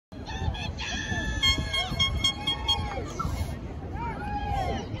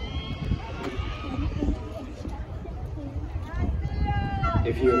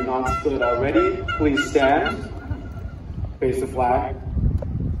If you have not stood already, please stand, face the flag,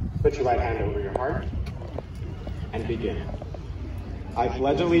 put your right hand over your heart, and begin. I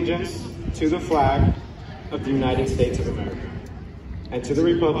pledge allegiance to the flag of the United States of America, and to the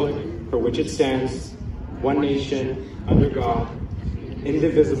republic for which it stands, one nation, under God,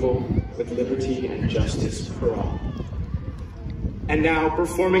 indivisible, with liberty and justice for all. And now,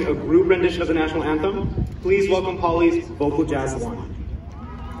 performing a group rendition of the national anthem, please welcome Poly's Vocal Jazz 1.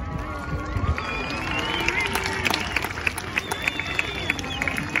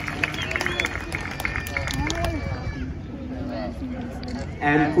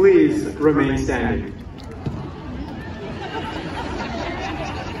 And please remain standing.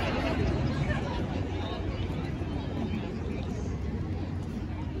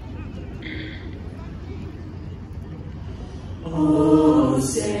 Oh,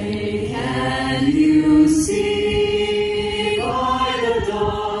 say, can you see by the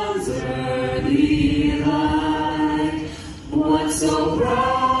dawn's early light what so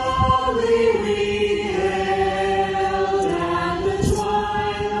proudly we hailed at the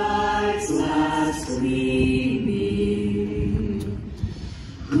twilight's last gleaming,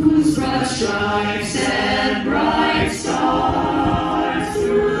 whose broad stripes and bright stars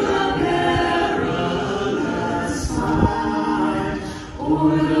through the perilous fight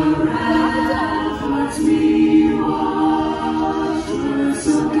o'er the ramparts we watched were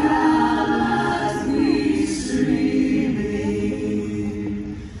so gallantly streaming,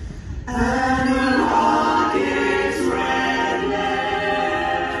 and the rocket's red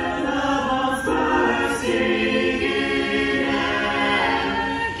glare of bursting in air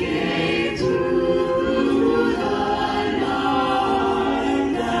gave to the night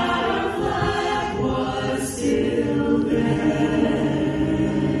that our flag was still there.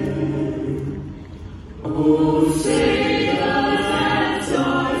 Oh, say does that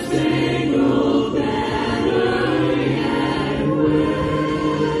star-spangled banner yet wave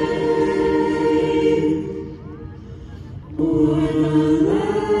o'er the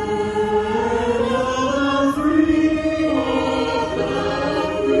land of the free, of the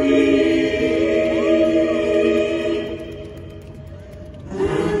free,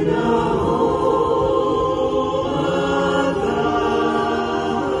 and the home of the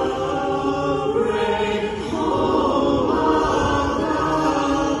brave, home of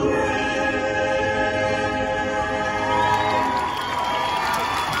the brave.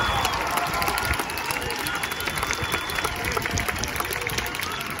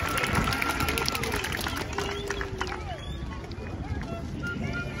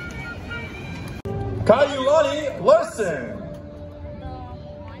 Kayulani Larson,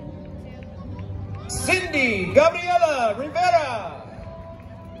 Cindy Gabriela Rivera,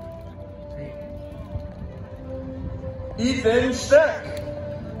 Ethan Steck,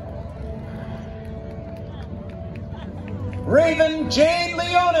 Raven Jane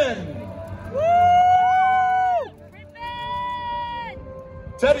Leonin,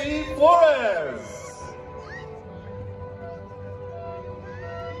 Teddy Flores,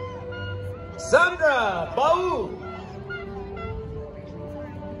 Sandra Bau,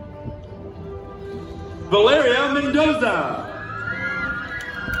 Valeria Mendoza,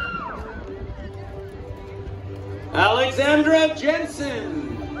 Alexandra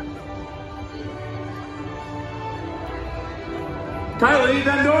Jensen, Kylie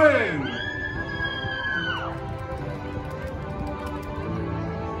Van Doren,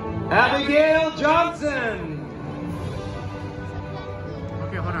 Abigail Johnson,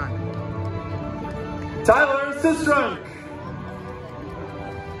 Okay, hold on. Tyler Sistrunk,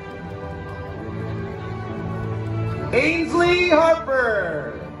 Ainsley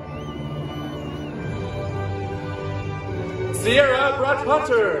Harper, Sierra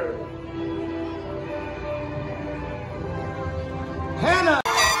Bradpotter, Hannah